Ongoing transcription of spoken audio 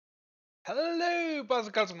Hello,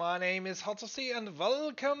 Buzzcocks. My name is Hotsusi, and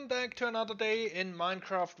welcome back to another day in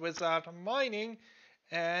Minecraft without mining.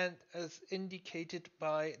 And as indicated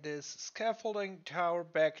by this scaffolding tower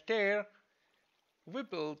back there, we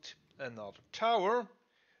built another tower,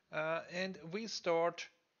 and we start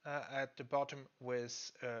at the bottom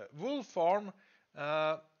with wool farm,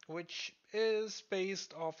 uh, which is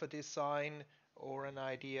based off a design or an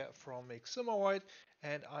idea from Exumoid,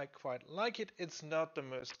 and I quite like it. It's not the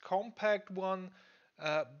most compact one,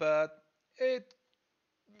 but it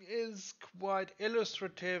is quite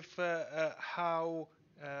illustrative how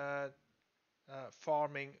uh,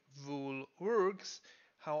 farming wool works.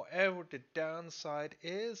 However, the downside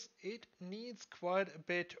is it needs quite a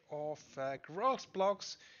bit of grass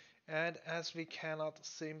blocks, and as we cannot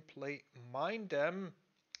simply mine them,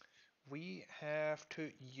 we have to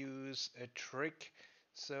use a trick.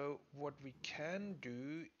 So what we can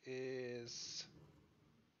do is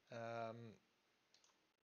um,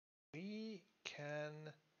 we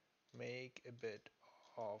can make a bit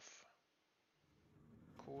of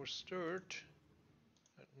coarse dirt,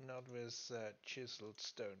 not with chiseled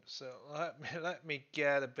stone. So let me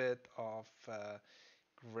get a bit of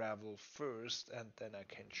gravel first, and then I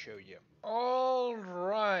can show you. All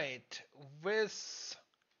right, with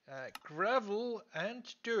gravel and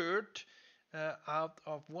dirt, out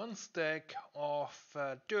of one stack of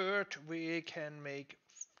dirt, we can make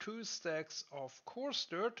two stacks of coarse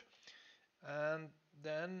dirt, and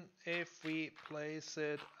then if we place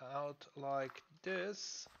it out like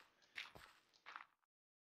this,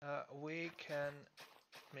 we can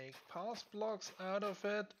make path blocks out of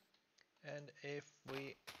it, and if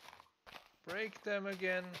we break them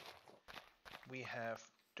again, we have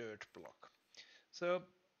dirt block. So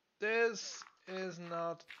this is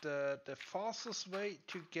not the fastest way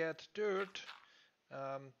to get dirt,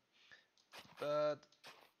 um, but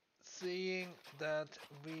seeing that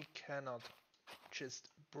we cannot just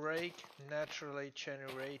break naturally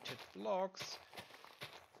generated blocks,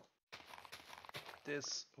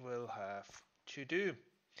 this will have to do.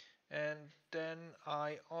 And then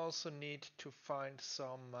I also need to find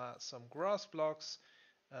some grass blocks,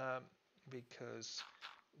 um, because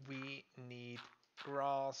we need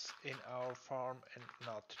grass in our farm and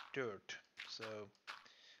not dirt. So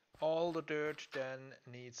all the dirt then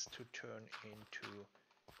needs to turn into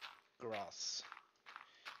grass.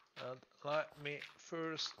 And let me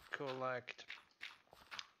first collect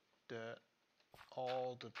the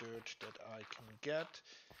all the dirt that I can get,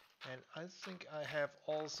 and I think I have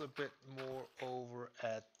also a bit more over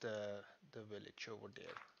at the village over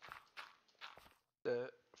there. The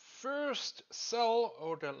first cell,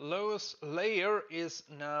 or the lowest layer, is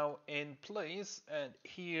now in place, and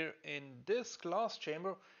here in this glass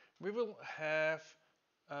chamber we will have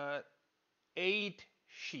uh, 8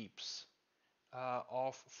 sheeps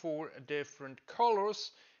of 4 different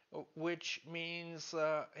colors, which means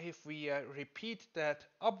if we repeat that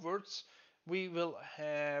upwards, we will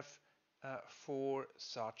have 4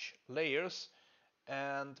 such layers,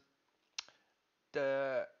 and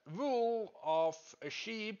the wool of a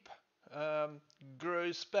sheep um,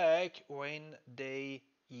 grows back when they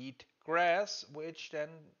eat grass, which then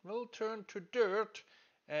will turn to dirt,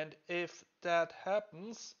 and if that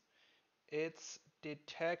happens, it's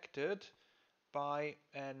detected by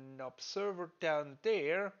an observer down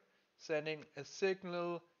there, sending a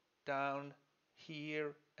signal down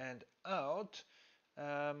here and out,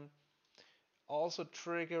 um, also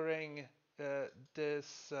triggering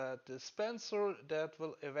this dispenser that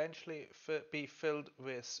will eventually be filled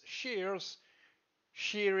with shears,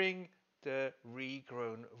 shearing the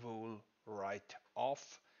regrown wool right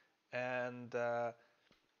off. And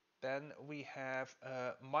then we have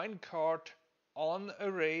a minecart on a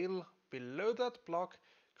rail below that block,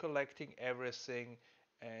 collecting everything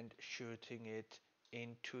and shooting it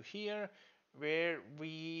into here, where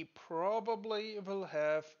we probably will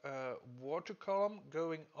have a water column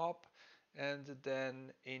going up and then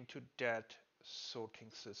into that sorting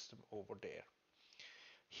system over there.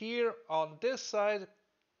 Here on this side,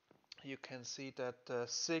 you can see that the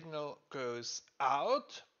signal goes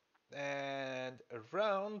out and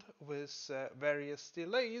around with various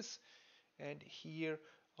delays, and here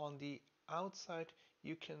on the outside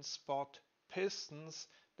you can spot pistons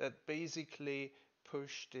that basically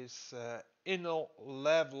push this inner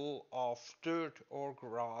level of dirt or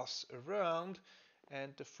grass around,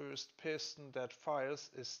 and the first piston that fires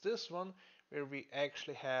is this one, where we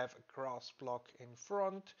actually have a grass block in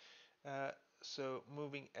front. So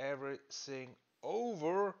moving everything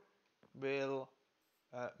over will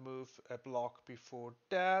move a block before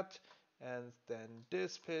that, and then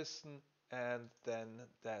this piston and then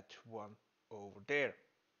that one over there.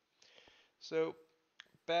 So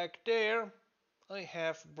back there I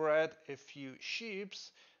have bred a few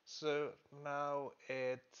sheeps, so now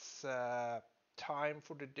it's time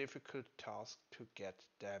for the difficult task to get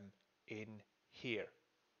them in here.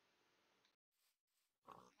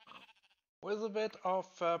 With a bit of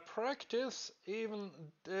practice, even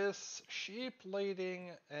this sheep leading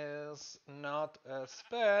is not as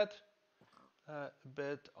bad. A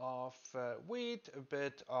bit of wheat, a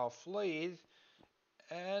bit of lead,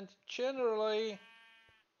 and generally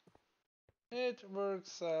it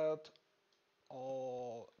works out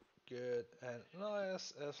all good and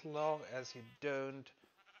nice as long as you don't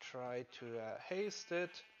try to haste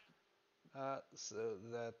it, so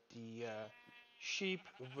that the sheep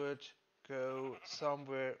would go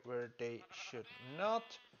somewhere where they should not.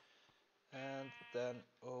 And then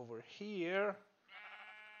over here,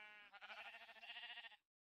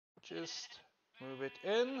 just move it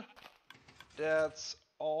in. That's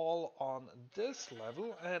all on this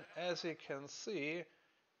level, and as you can see,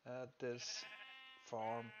 this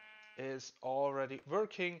farm is already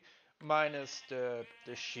working minus the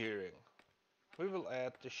shearing. We will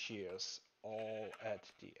add the shears all at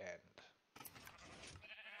the end.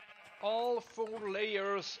 All 4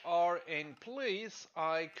 layers are in place.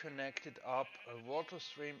 I connected up a water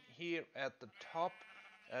stream here at the top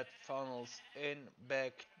that funnels in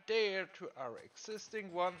back there to our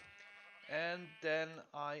existing one. And then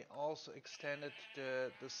I also extended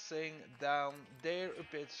the thing down there a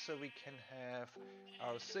bit so we can have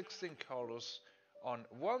our 16 colors on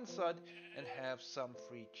one side and have some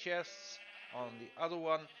free chests on the other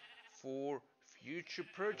one for future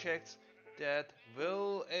projects that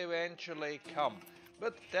will eventually come.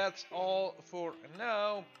 But that's all for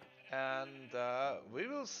now, and we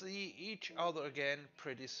will see each other again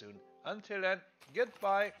pretty soon. Until then,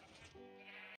 goodbye.